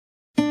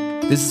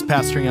This is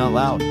Pastoring Out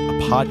Loud, a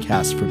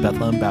podcast for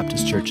Bethlehem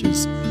Baptist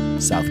Church's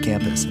South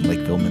Campus in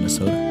Lakeville,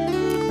 Minnesota.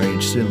 Are you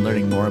interested in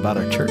learning more about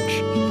our church?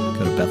 Go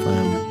to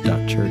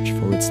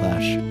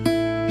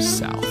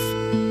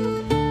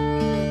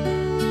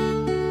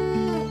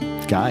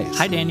bethlehem.church/south. Guys.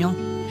 Hi, Daniel.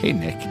 Hey,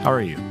 Nick. How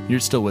are you? You're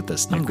still with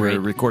us, Nick. I'm great. We're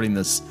recording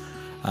this,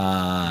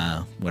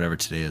 whatever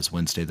today is,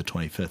 Wednesday the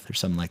 25th or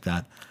something like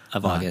that.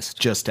 Of August.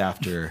 Just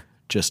after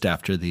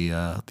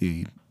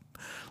the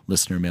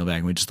listener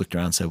mailbag. We just looked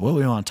around and said, what do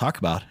we want to talk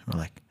about? And we're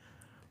like,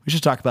 we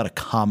should talk about a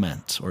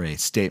comment or a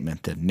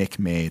statement that Nick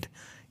made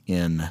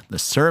in the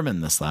sermon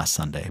this last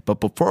Sunday.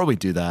 But before we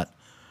do that,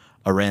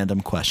 a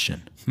random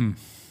question.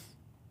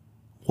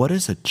 What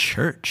is a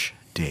church,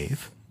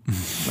 Dave?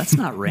 That's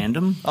not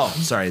random. Oh,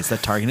 sorry. Is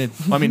that targeted?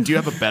 Well, I mean, do you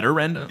have a better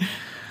random?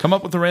 Come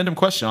up with a random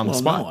question on the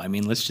spot. No, I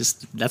mean,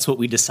 that's what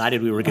we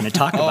decided we were going to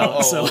talk about.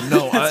 I thought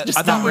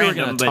we were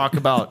going to talk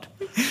about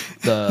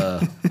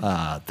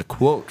the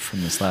quote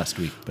from this last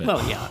week. But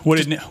well, yeah.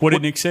 What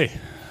did Nick say?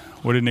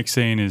 What did Nick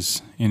say in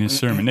his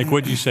sermon? Nick,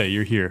 what did you say?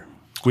 You're here.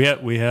 We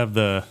have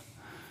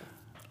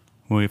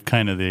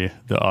kind of the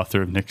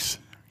author of Nick's,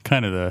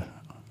 kind of the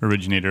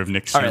originator of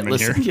Nick's all right, sermon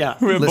listen. here. Yeah.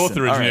 We have both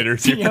Listen, all right.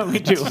 originators here. Yeah, we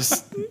do.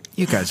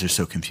 you guys are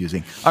so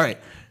confusing. All right.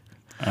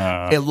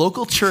 A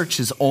local church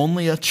is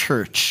only a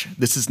church.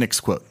 This is Nick's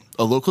quote.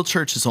 A local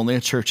church is only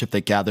a church if they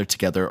gather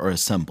together or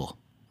assemble.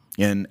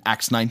 In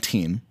Acts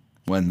 19,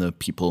 when the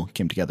people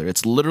came together,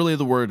 it's literally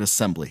the word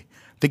assembly.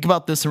 Think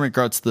about this in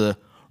regards to the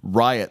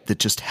riot that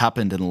just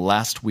happened in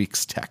last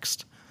week's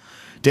text.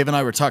 Dave and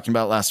I were talking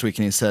about last week,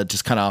 and he said,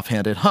 just kind of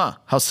offhanded, how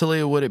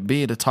silly would it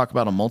be to talk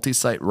about a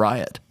multi-site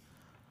riot?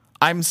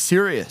 I'm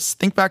serious.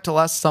 Think back to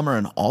last summer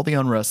and all the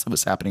unrest that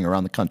was happening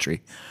around the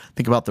country.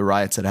 Think about the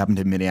riots that happened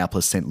in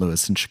Minneapolis, St.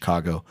 Louis, and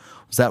Chicago.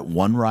 Was that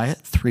one riot,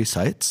 3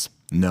 sites?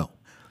 No.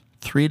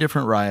 3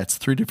 different riots,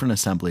 3 different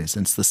assemblies.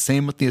 And it's the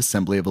same with the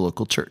assembly of a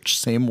local church.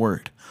 Same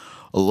word.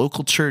 A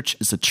local church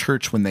is a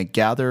church when they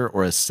gather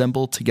or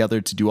assemble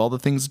together to do all the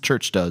things the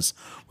church does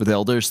with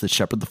elders that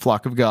shepherd the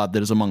flock of God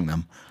that is among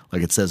them,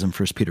 like it says in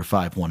 1 Peter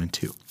 5, 1 and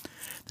 2.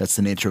 That's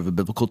the nature of a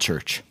biblical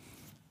church.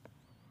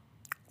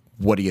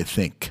 What do you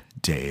think,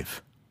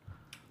 Dave?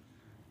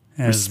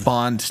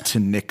 Respond to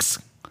Nick's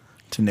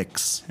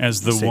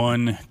As the statement.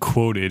 one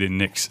quoted in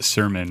Nick's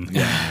sermon,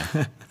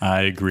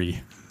 I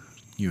agree.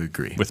 You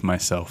agree. With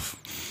myself.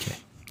 Okay.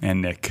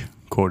 And Nick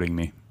quoting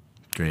me.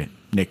 Great.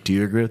 Nick, do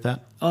you agree with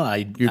that? Oh,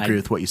 You agree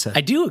with what you said?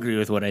 I do agree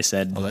with what I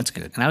said. Oh, that's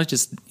good. And I was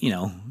just,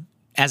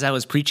 as I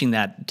was preaching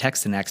that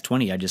text in Acts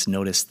 20, I just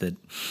noticed that,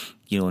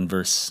 in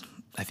verse,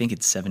 I think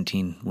it's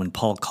 17, when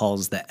Paul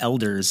calls the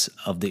elders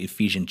of the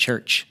Ephesian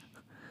church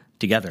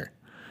together.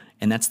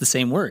 And that's the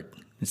same word.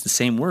 It's the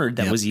same word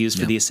that was used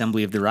for the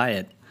assembly of the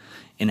riot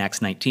in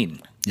Acts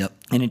 19. Yep.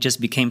 And it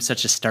just became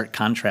such a stark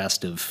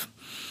contrast of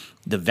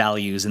the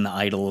values and the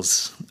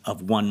idols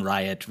of one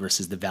riot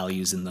versus the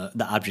values and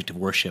the object of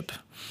worship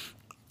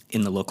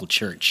in the local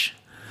church.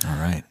 All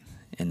right.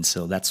 And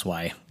so that's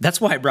why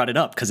I brought it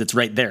up, because it's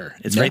right there.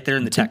 It's right there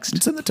in the text.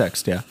 It's in the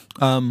text, yeah.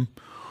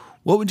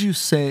 What would you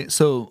say?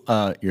 So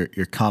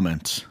your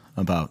comment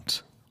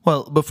about,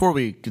 well, before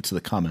we get to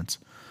the comments,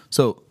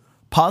 so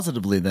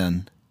positively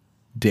then,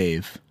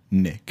 Dave,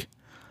 Nick,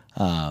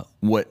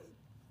 what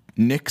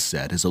Nick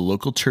said is a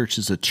local church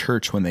is a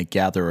church when they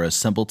gather or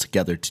assemble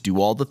together to do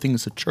all the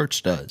things a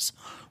church does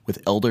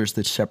with elders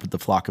that shepherd the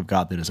flock of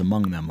God that is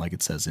among them, like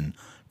it says in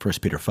 1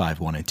 Peter 5,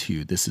 1 and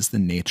 2. This is the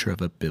nature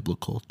of a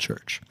biblical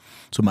church.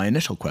 So my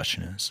initial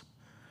question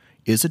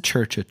is a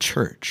church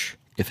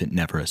if it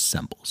never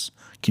assembles?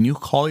 Can you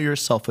call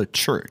yourself a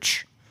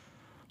church,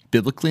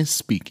 biblically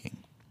speaking,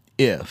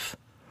 if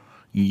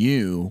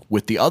you,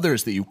 with the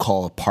others that you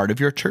call a part of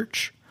your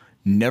church,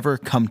 never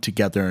come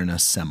together and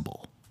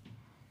assemble?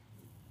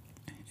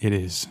 It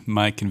is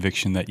my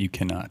conviction that you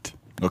cannot.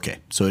 Okay,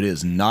 so it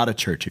is not a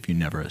church if you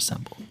never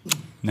assemble.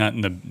 Not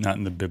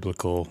in the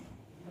biblical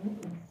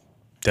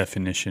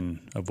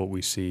definition of what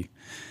we see,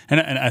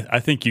 and I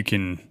think you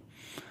can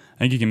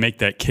make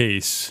that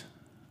case,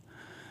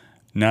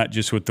 not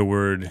just with the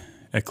word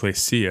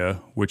ecclesia,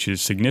 which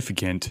is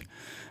significant,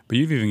 but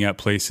you've even got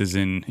places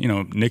in,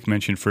 Nick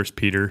mentioned 1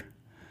 Peter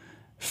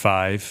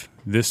 5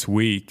 this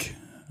week.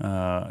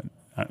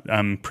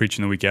 I'm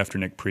preaching the week after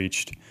Nick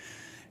preached.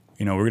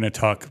 We're going to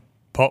talk.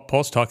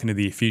 Paul's talking to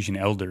the Ephesian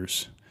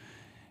elders,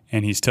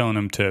 and he's telling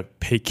them to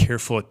pay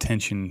careful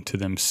attention to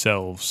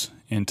themselves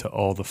and to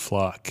all the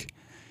flock.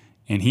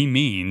 And he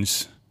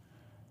means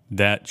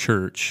that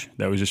church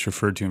that was just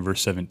referred to in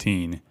verse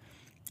 17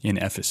 in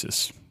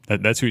Ephesus.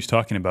 That's who he's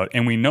talking about.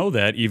 And we know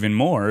that even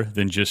more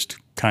than just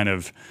kind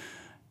of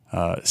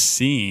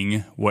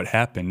seeing what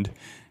happened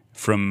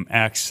from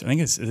Acts. I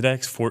think is it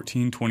Acts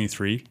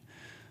 14:23,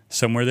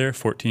 somewhere there,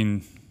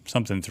 14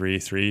 something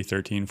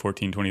 13,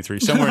 14, 23,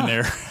 somewhere in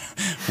there,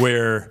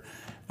 where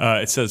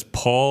it says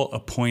Paul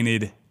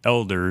appointed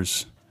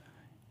elders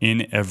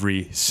in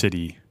every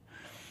city,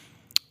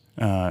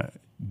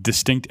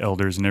 distinct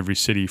elders in every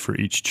city for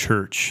each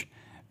church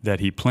that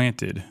he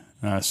planted.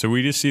 So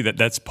we just see that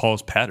that's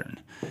Paul's pattern.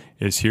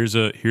 Is here's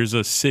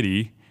a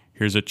city,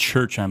 here's a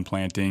church I'm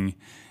planting,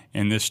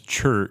 and this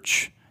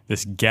church,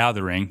 this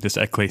gathering, this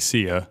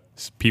ecclesia,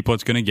 people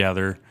it's going to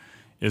gather,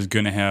 is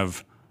going to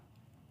have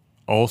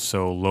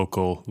also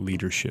local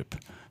leadership.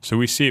 So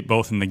we see it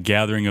both in the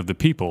gathering of the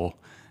people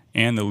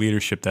and the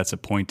leadership that's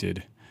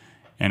appointed.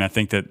 And I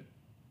think that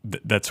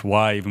that's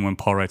why even when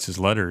Paul writes his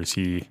letters,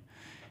 he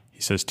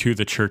says, to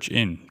the church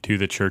in, to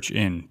the church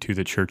in, to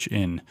the church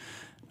in.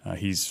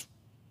 He's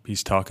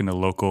talking to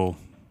local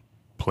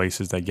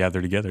places that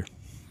gather together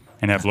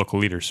and have local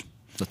leaders.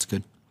 That's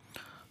good.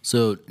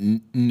 So,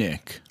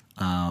 Nick,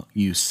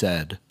 you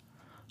said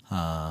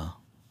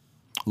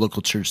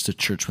local church to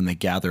church, when they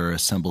gather or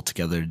assemble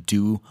together,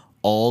 do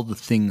all the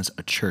things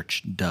a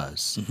church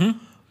does. Mm-hmm.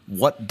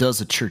 What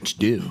does a church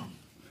do?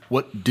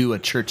 What do a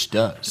church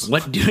does?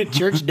 What do a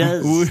church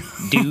does,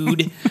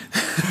 dude?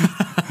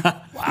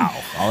 Wow,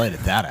 I'll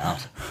edit that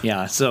out.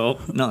 Yeah, so,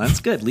 no,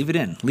 that's good. Leave it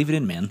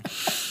in, man.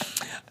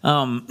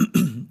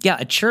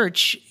 A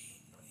church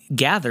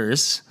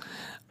gathers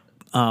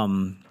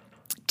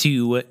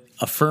to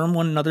affirm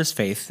one another's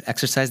faith,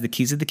 exercise the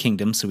keys of the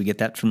kingdom. So we get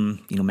that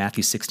from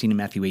Matthew 16 and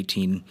Matthew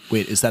 18.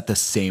 Wait, is that the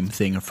same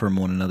thing? Affirm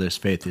one another's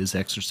faith is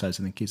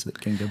exercising the keys of the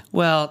kingdom?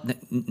 Well,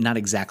 not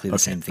exactly the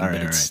same thing,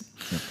 but it's.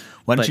 Yeah.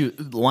 Why don't you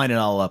line it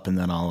all up and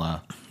then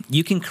I'll.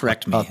 You can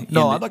correct me.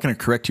 No, I'm not going to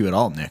correct you at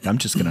all, Nick. I'm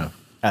just going to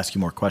ask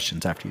you more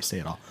questions after you say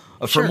it all.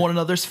 Affirm one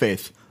another's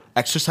faith,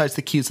 exercise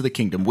the keys of the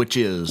kingdom, which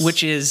is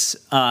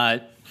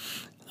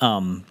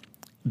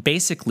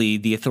basically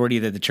the authority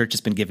that the church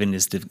has been given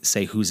is to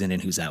say who's in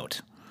and who's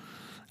out.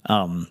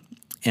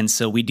 And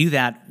so we do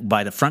that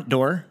by the front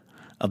door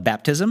of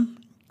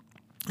baptism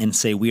and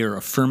say we are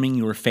affirming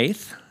your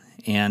faith.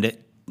 And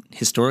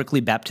historically,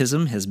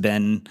 baptism has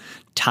been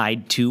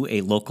tied to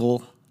a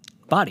local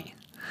body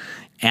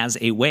as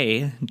a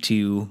way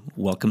to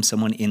welcome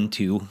someone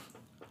into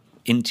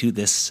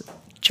this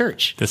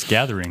church. This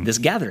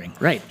gathering,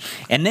 right.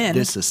 And then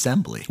this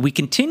assembly. We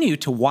continue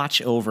to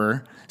watch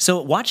over. So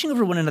watching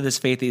over one another's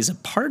faith is a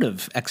part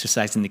of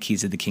exercising the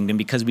keys of the kingdom,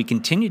 because we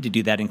continue to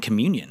do that in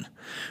communion,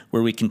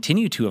 where we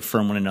continue to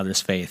affirm one another's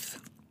faith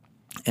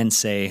and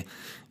say,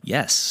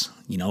 yes,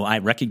 I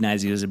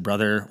recognize you as a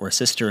brother or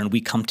sister, and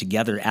we come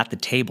together at the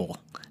table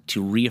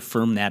to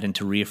reaffirm that and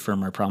to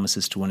reaffirm our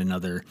promises to one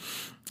another,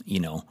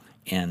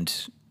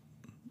 and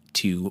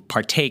to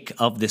partake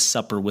of this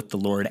supper with the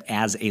Lord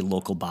as a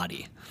local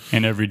body.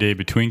 And every day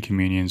between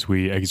communions,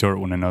 we exhort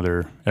one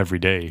another every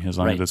day, as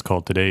long as it's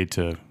called today,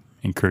 to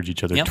encourage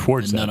each other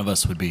towards and that. None of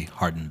us would be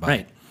hardened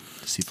by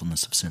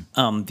deceitfulness of sin.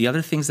 The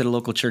other things that a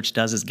local church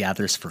does is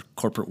gathers for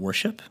corporate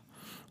worship.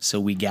 So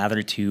we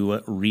gather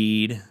to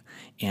read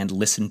and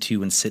listen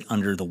to and sit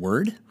under the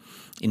word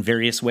in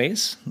various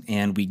ways.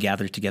 And we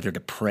gather together to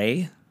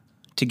pray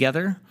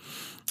together,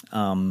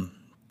 and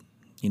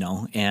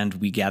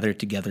we gather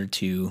together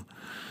to,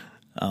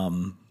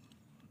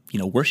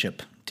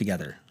 worship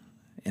together.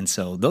 And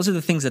so those are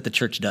the things that the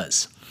church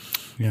does.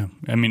 Yeah.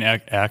 I mean,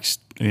 Acts,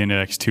 the end of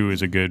Acts 2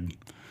 is a good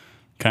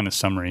kind of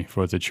summary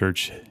for what the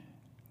church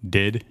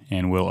did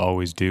and will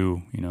always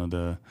do.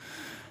 The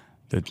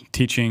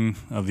teaching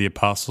of the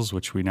apostles,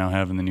 which we now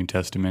have in the New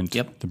Testament,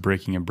 the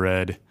breaking of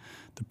bread,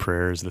 the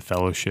prayers, the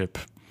fellowship.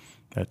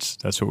 That's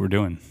what we're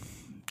doing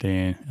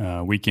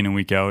week in and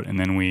week out. And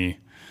then we,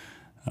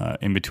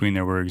 in between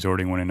there, we're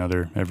exhorting one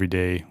another every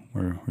day.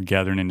 We're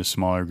gathering into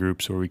smaller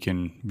groups where we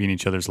can be in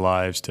each other's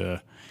lives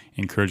to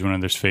encourage one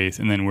another's faith.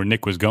 And then where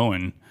Nick was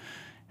going,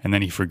 and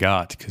then he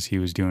forgot because he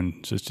was doing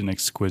just an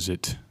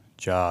exquisite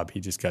job. He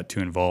just got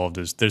too involved.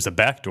 There's a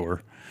back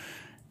door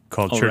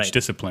called church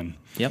discipline.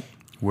 Yep.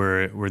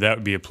 Where that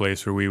would be a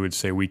place where we would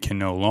say we can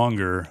no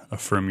longer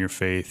affirm your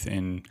faith,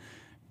 and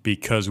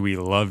because we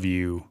love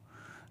you,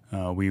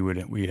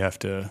 we have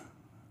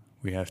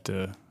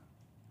to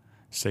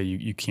say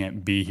you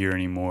can't be here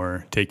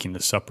anymore, taking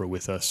the supper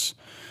with us,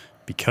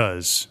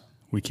 because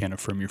we can't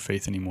affirm your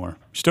faith anymore.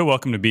 You're still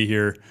welcome to be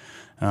here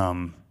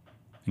and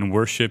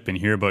worship and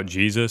hear about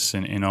Jesus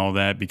and all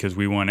that, because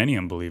we want any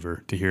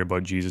unbeliever to hear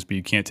about Jesus, but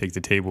you can't take the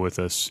table with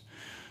us.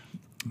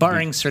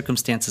 Barring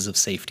circumstances of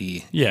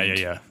safety.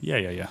 Yeah.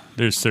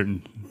 There's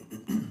certain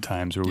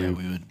times where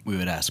we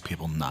would ask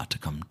people not to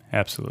come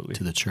absolutely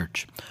to the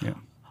church. Yeah.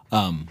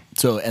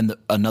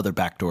 Another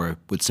backdoor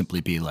would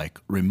simply be like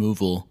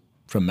removal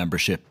from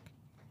membership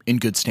in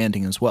good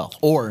standing as well,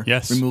 or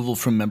removal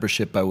from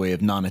membership by way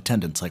of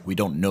non-attendance. Like, we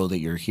don't know that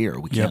you're here.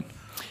 We can't.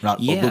 We're not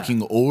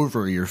looking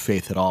over your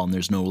faith at all, and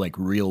there's no like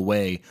real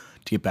way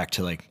to get back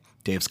to like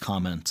Dave's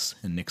comments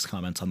and Nick's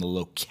comments on the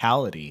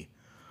locality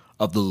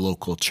of the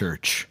local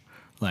church.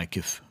 Like,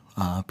 if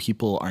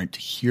people aren't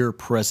here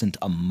present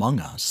among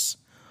us,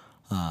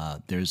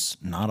 there's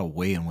not a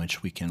way in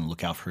which we can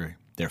look out for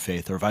their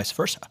faith, or vice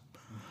versa.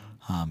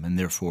 And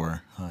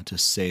therefore, to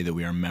say that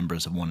we are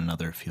members of one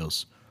another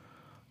feels,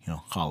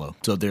 hollow.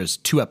 So there's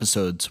 2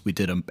 episodes. We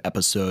did an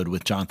episode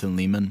with Jonathan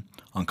Lehman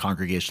on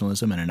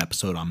congregationalism and an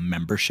episode on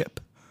membership.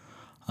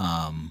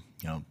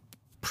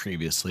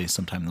 Previously,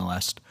 sometime in the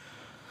last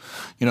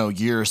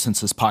year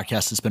since this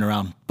podcast has been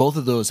around. Both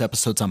of those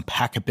episodes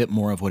unpack a bit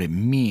more of what it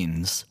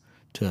means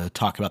to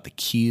talk about the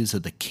keys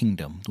of the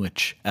kingdom,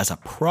 which, as a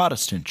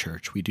Protestant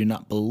church, we do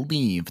not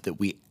believe that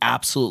we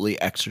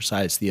absolutely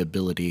exercise the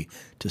ability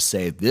to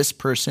say this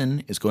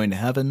person is going to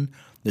heaven,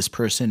 this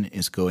person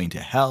is going to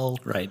hell.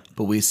 Right.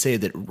 But we say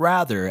that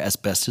rather, as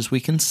best as we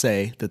can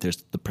say, that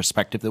there's the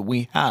perspective that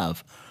we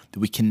have, that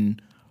we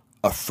can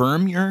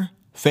affirm your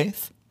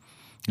faith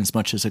as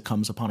much as it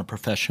comes upon a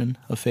profession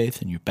of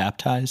faith and you're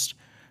baptized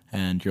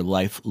and your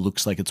life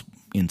looks like it's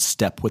in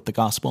step with the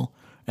gospel.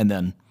 And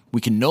then we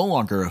can no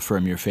longer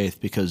affirm your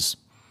faith because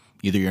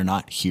either you're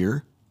not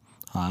here,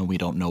 we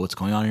don't know what's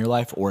going on in your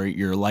life, or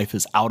your life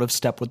is out of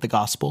step with the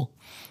gospel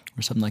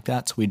or something like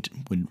that. So we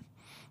would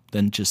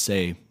then just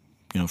say,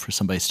 for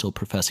somebody still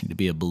professing to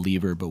be a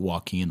believer but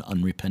walking in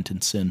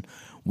unrepentant sin,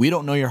 we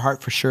don't know your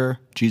heart for sure.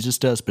 Jesus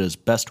does, but as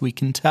best we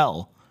can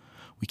tell,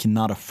 we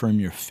cannot affirm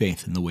your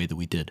faith in the way that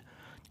we did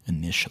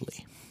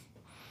initially.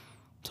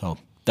 So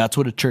that's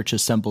what a church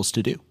assembles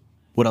to do.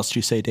 What else do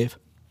you say, Dave?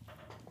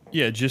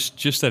 Yeah,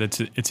 just that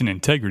it's an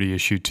integrity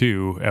issue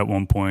too. At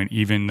one point,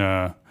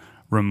 even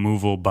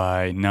removal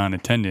by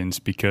non-attendance,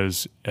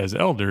 because as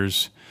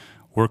elders,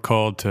 we're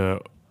called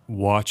to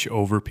watch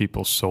over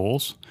people's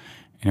souls.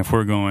 And if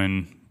we're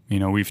going,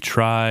 we've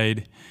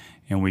tried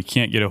and we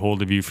can't get a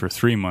hold of you for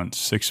 3 months,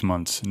 6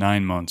 months,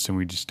 9 months, and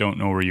we just don't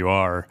know where you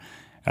are,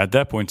 at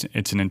that point,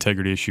 it's an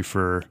integrity issue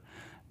for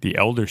the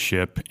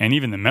eldership and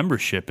even the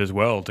membership as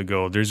well to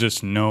go, there's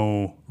just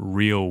no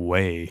real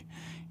way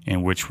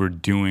in which we're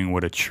doing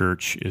what a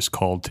church is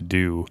called to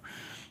do.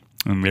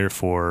 And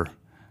therefore,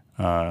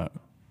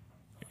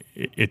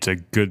 it's a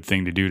good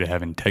thing to do to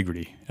have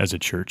integrity as a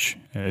church,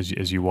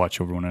 as you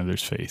watch over one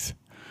another's faith.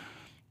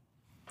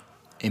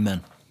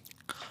 Amen.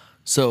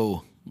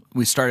 So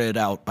we started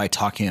out by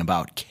talking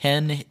about,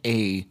 can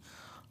a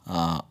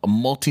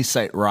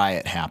multi-site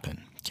riot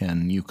happen?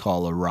 Can you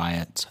call a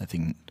riot, I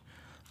think,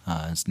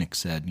 as Nick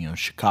said,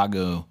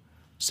 Chicago,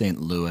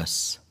 St.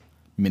 Louis,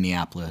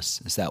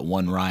 Minneapolis, is that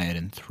one riot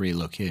in 3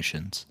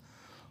 locations?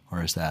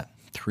 Or is that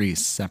 3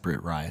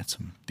 separate riots?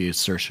 The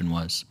assertion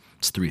was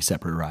it's 3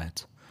 separate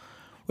riots.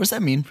 What does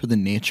that mean for the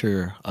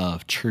nature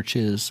of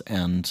churches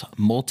and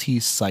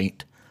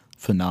multi-site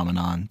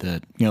phenomenon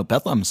that,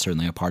 Bethlehem is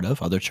certainly a part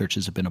of, other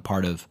churches have been a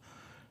part of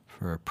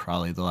for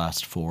probably the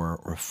last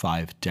 4 or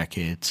 5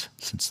 decades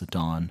since the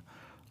dawn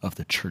of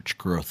the church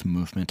growth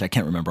movement. I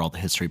can't remember all the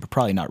history, but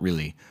probably not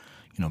really,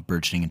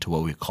 burgeoning into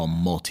what we call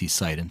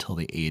multi-site until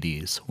the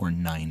 80s or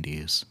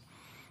 90s.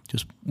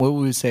 Just what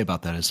would we say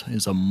about that?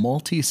 Is a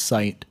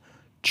multi-site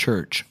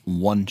church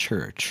one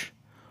church?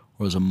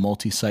 Or is a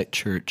multi-site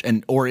church,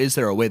 or is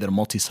there a way that a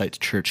multi-site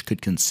church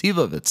could conceive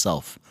of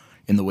itself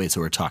in the ways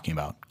that we're talking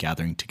about,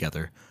 gathering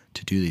together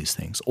to do these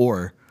things?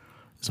 Or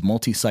is a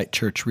multi-site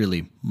church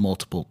really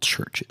multiple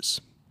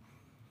churches?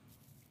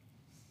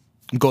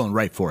 I'm going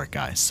right for it,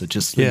 guys. So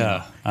just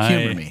humor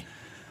me.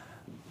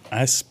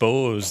 I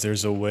suppose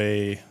there's a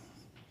way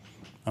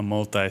a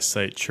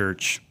multi-site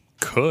church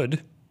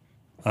could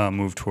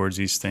move towards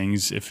these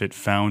things if it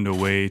found a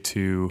way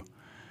to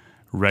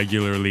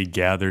regularly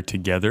gather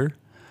together.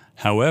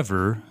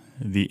 However,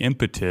 the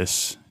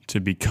impetus to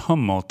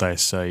become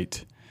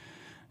multi-site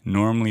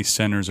normally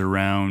centers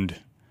around,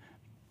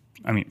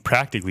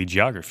 practically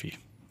geography.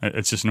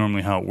 It's just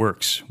normally how it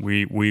works.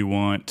 We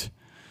want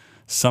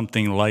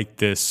something like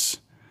this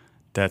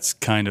that's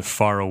kind of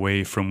far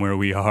away from where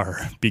we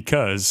are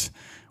because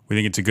we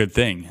think it's a good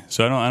thing.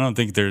 So I don't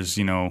think there's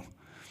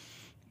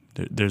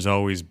there's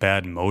always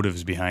bad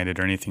motives behind it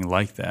or anything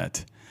like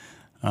that.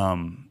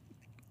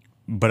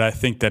 But I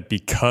think that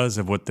because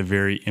of what the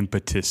very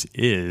impetus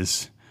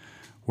is,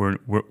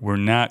 we're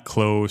not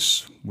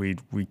close. We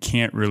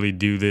can't really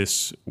do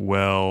this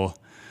well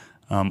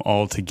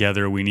all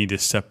together. We need to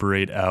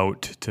separate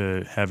out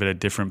to have it at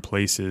different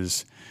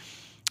places.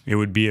 It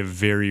would be a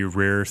very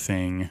rare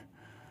thing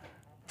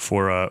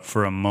for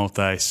a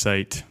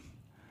multi-site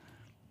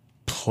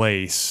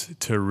place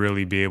to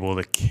really be able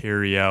to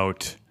carry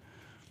out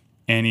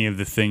any of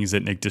the things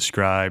that Nick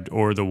described,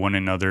 or the one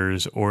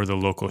another's, or the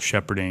local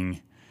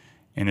shepherding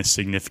in a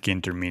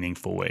significant or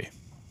meaningful way.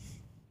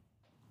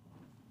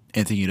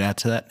 Anything you'd add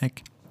to that,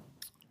 Nick?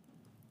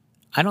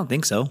 I don't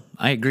think so.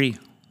 I agree.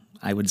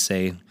 I would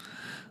say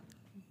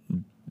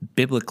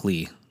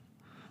biblically,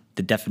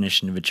 the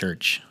definition of a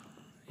church,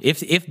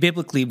 if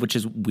biblically, which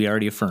is we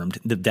already affirmed,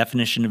 the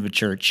definition of a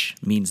church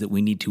means that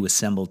we need to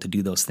assemble to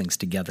do those things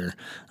together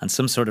on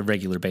some sort of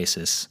regular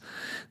basis,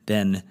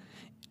 then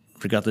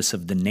regardless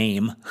of the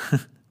name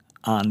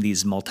on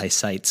these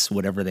multi-sites,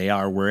 whatever they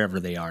are, wherever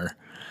they are,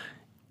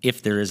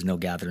 if there is no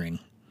gathering,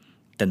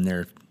 then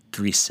they're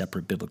 3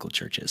 separate biblical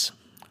churches.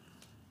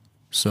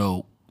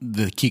 So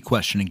the key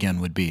question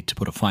again would be, to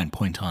put a fine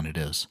point on it,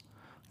 is,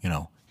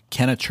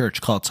 can a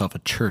church call itself a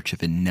church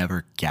if it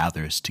never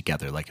gathers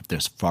together? Like if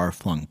there's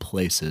far-flung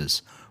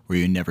places where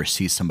you never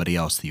see somebody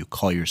else that you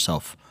call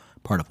yourself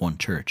part of one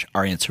church?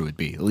 Our answer would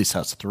be, at least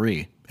us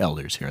 3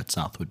 elders here at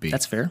South would be,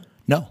 That's fair.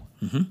 No.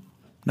 Mm-hmm.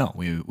 No,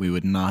 we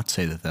would not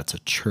say that that's a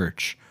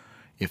church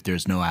if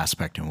there's no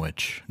aspect in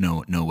which,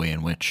 no way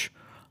in which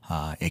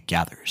it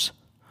gathers.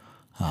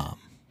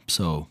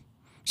 So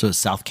is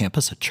South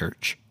Campus a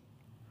church?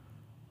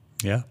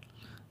 Yeah.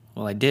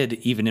 Well, I did,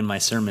 even in my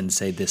sermon,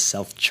 say this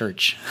South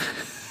Church.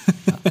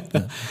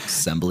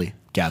 Assembly,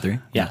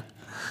 gathering? Yeah.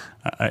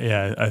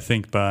 I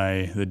think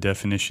by the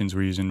definitions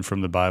we're using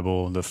from the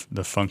Bible,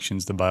 the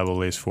functions the Bible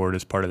lays forward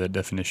as part of that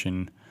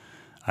definition,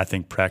 I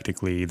think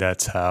practically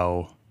that's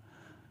how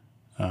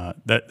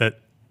that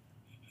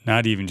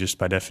not even just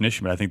by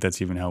definition, but I think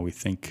that's even how we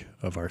think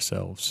of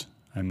ourselves.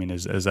 I mean,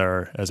 as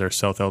our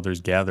South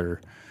elders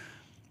gather,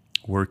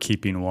 we're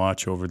keeping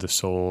watch over the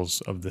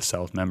souls of the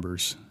South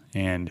members,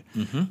 and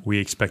we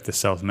expect the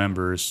South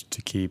members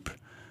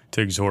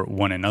to exhort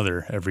one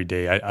another every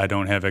day. I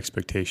don't have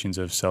expectations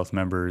of South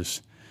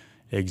members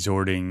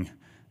exhorting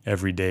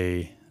every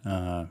day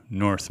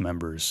North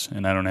members,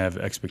 and I don't have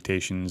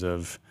expectations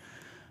of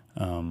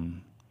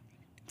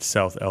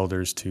South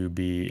elders to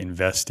be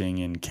investing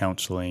in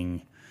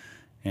counseling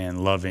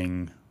and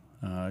loving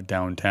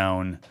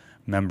downtown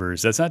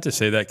members. That's not to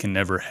say that can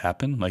never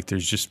happen. Like,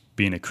 there's just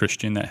being a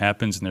Christian that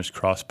happens, and there's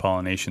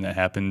cross-pollination that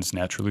happens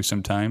naturally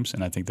sometimes,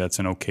 and I think that's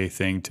an okay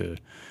thing to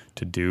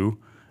do.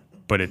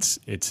 But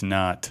it's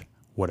not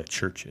what a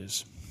church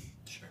is.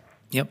 Sure.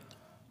 Yep.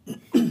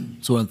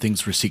 So one of the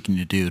things we're seeking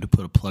to do, to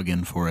put a plug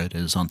in for it,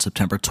 is on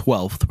September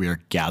 12th, we are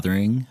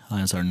gathering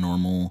as our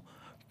normal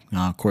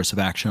course of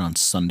action on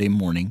Sunday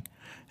morning,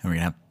 and we're going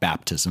to have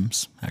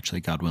baptisms,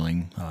 actually, God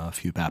willing, a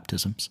few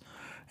baptisms.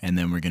 And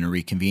then we're going to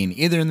reconvene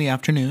either in the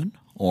afternoon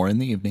or in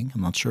the evening,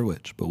 I'm not sure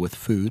which, but with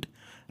food,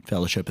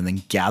 fellowship, and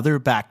then gather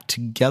back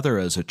together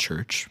as a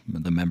church,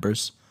 the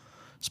members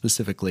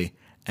specifically,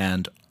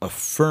 and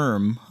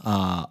affirm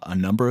a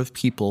number of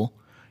people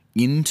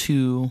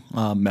into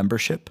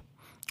membership,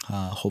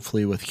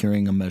 hopefully with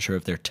hearing a measure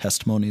of their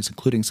testimonies,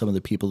 including some of the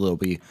people that will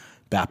be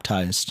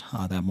baptized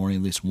that morning,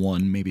 at least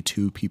one, maybe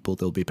two people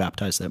that will be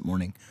baptized that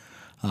morning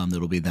that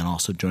will be then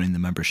also joining the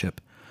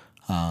membership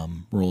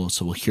role.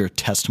 So we'll hear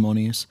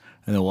testimonies,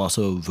 and then we'll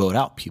also vote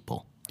out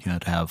people, to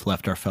have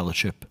left our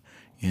fellowship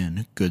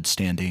in good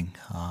standing.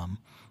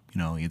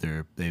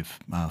 Either they've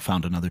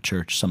found another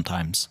church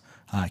sometimes.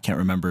 I can't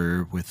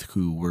remember with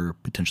who we're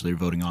potentially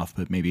voting off,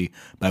 but maybe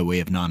by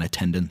way of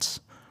non-attendance,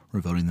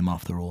 we're voting them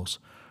off the rolls.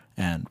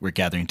 And we're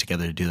gathering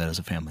together to do that as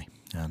a family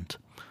and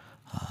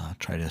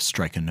try to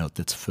strike a note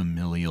that's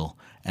familial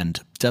and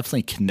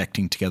definitely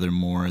connecting together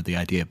more the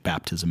idea of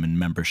baptism and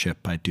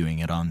membership by doing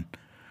it on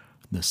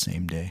the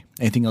same day.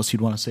 Anything else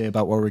you'd want to say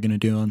about what we're going to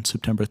do on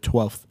September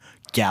 12th,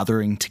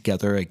 gathering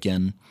together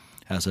again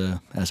as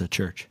a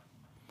church?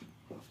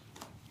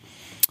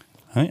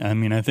 I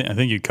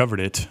think you covered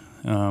it.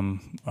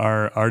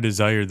 Our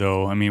desire,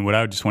 though, what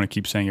I would just want to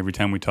keep saying every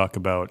time we talk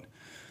about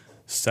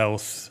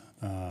South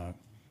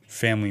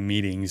family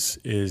meetings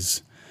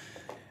is,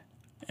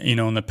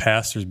 in the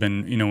past there's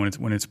been,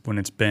 when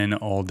it's been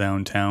all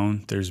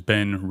downtown, there's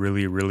been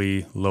really,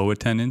 really low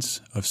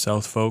attendance of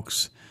South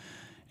folks,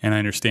 and I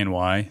understand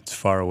why. It's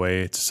far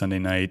away. It's Sunday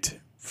night.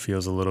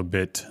 Feels a little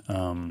bit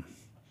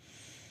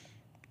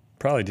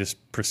probably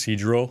just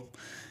procedural,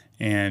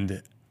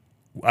 and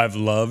I've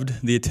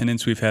loved the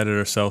attendance we've had at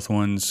our South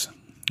ones.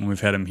 And we've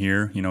had them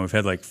here. We've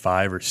had like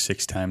 5 or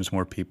 6 times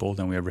more people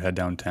than we ever had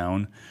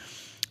downtown.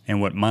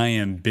 And what my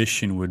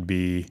ambition would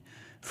be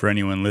for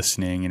anyone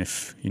listening, and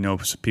if you know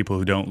people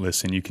who don't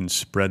listen, you can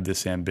spread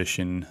this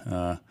ambition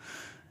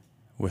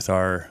with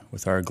our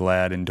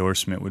glad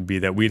endorsement, would be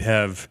that we'd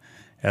have,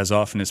 as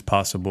often as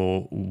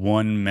possible,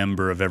 one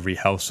member of every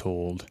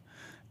household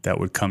that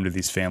would come to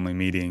these family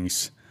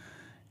meetings,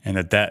 and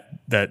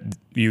that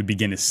you would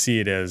begin to see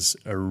it as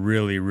a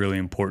really, really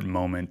important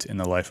moment in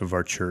the life of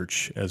our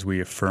church as we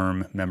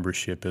affirm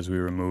membership, as we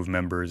remove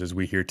members, as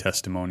we hear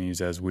testimonies,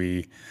 as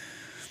we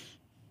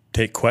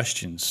take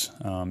questions,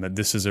 that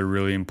this is a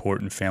really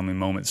important family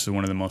moment. This is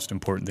one of the most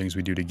important things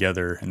we do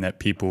together, and that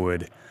people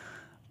would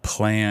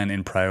plan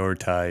and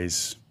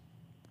prioritize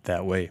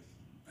that way.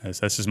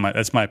 That's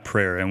my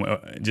prayer.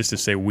 And just to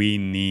say, we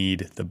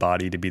need the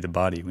body to be the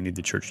body. We need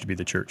the church to be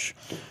the church.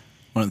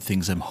 One of the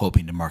things I'm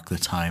hoping to mark the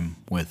time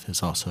with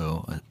is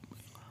also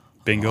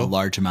bingo. A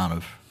large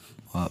amount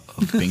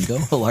of bingo.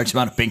 A large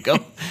amount of bingo.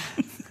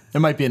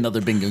 There might be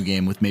another bingo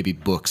game with maybe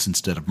books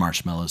instead of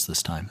marshmallows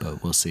this time,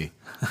 but we'll see.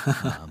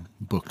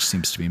 Books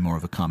seems to be more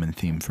of a common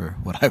theme for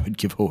what I would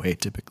give away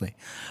typically.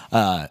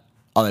 All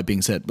that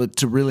being said, but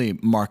to really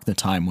mark the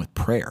time with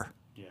prayer.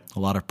 Yeah. A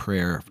lot of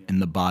prayer in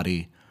the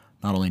body,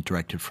 not only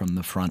directed from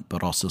the front,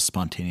 but also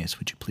spontaneous.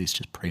 Would you please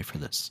just pray for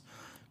this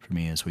for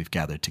me as we've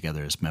gathered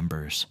together as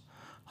members?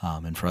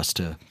 And for us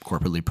to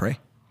corporately pray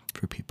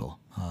for people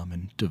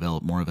and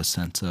develop more of a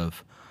sense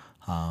of,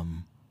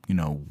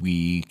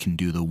 we can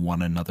do the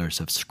one another's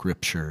of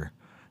Scripture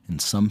in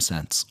some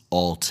sense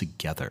all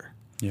together,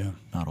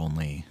 not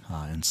only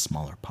in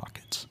smaller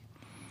pockets.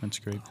 That's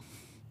great.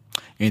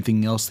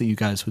 Anything else that you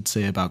guys would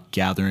say about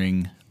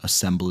gathering,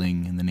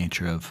 assembling in the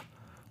nature of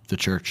the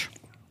church?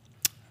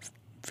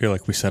 I feel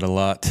like we said a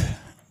lot.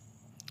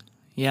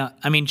 Yeah,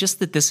 just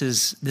that this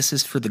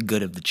is for the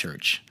good of the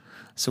church.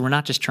 So we're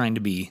not just trying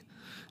to be,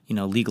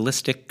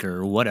 legalistic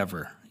or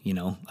whatever.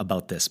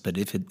 about this. But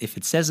if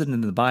it says it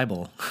in the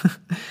Bible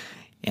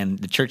and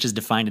the church is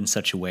defined in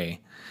such a way,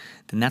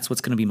 then that's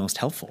what's going to be most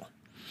helpful.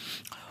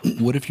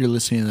 What if you're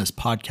listening to this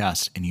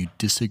podcast and you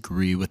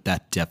disagree with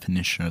that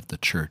definition of the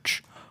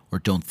church, or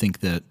think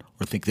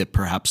that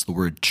perhaps the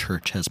word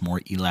church has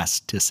more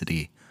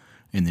elasticity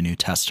in the New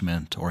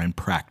Testament or in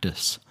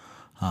practice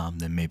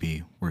than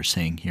maybe we're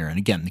saying here? And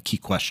again, the key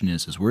question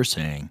is we're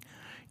saying,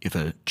 if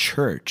a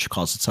church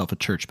calls itself a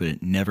church but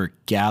it never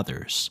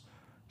gathers,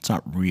 it's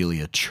not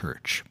really a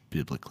church,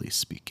 biblically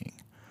speaking,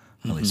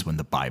 at least when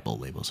the Bible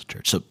labels a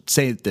church. So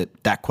say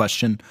that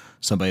question,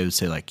 somebody would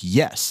say like,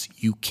 yes,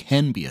 you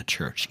can be a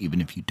church even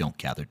if you don't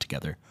gather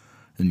together,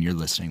 and you're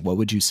listening. What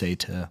would you say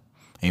to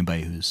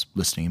anybody who's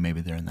listening and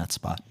maybe they're in that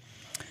spot?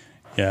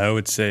 Yeah, I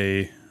would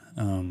say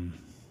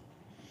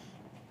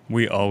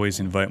we always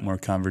invite more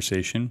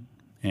conversation,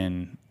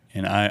 and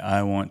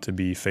I want to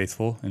be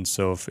faithful. And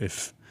so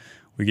if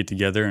we get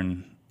together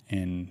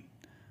and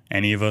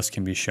any of us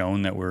can be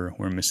shown that we're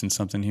missing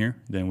something here,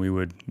 then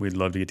we'd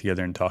love to get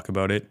together and talk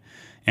about it.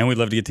 And we'd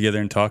love to get together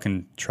and talk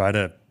and try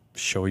to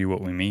show you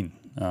what we mean.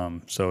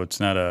 So it's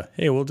not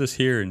hey, we'll just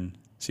hear and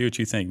see what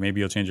you think. Maybe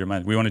you'll change your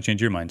mind. We want to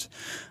change your minds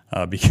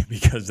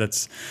because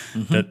that's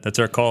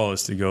our call,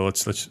 is to go,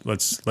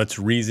 let's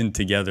reason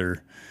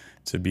together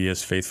to be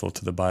as faithful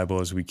to the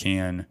Bible as we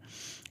can.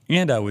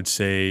 And I would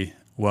say,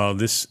 while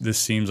this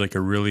seems like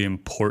a really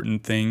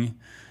important thing,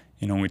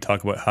 when we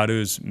talk about how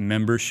does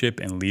membership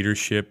and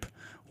leadership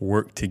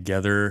work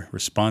together,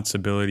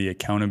 responsibility,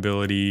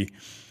 accountability,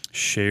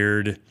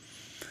 shared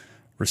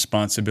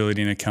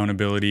responsibility and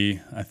accountability,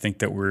 I think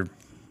that we're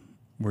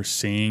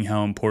seeing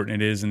how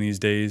important it is in these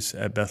days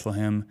at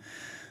Bethlehem.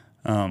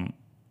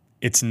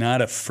 It's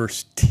not a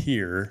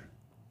first-tier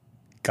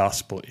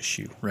gospel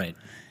issue. Right.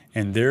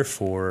 And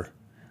therefore,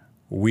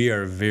 we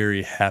are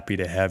very happy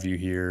to have you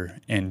here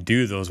and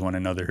do those one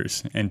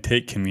another's and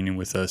take communion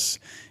with us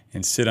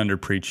and sit under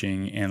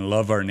preaching and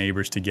love our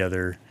neighbors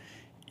together,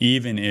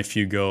 even if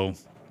you go,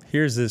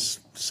 here's this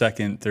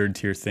second,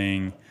 third-tier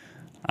thing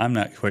I'm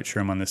not quite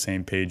sure I'm on the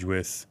same page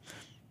with.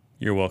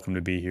 You're welcome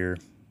to be here.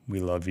 We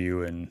love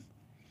you. And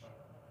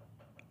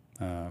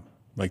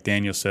like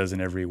Daniel says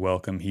in every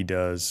welcome he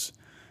does,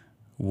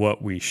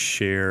 what we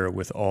share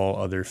with all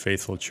other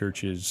faithful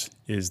churches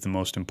is the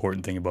most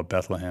important thing about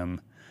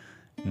Bethlehem,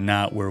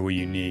 not where we're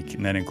unique.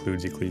 And that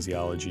includes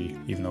ecclesiology,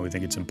 even though we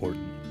think it's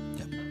important.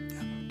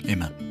 Yeah.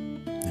 Amen.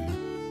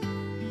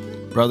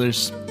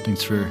 Brothers,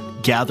 thanks for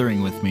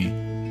gathering with me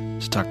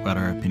to talk about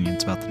our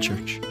opinions about the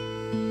church.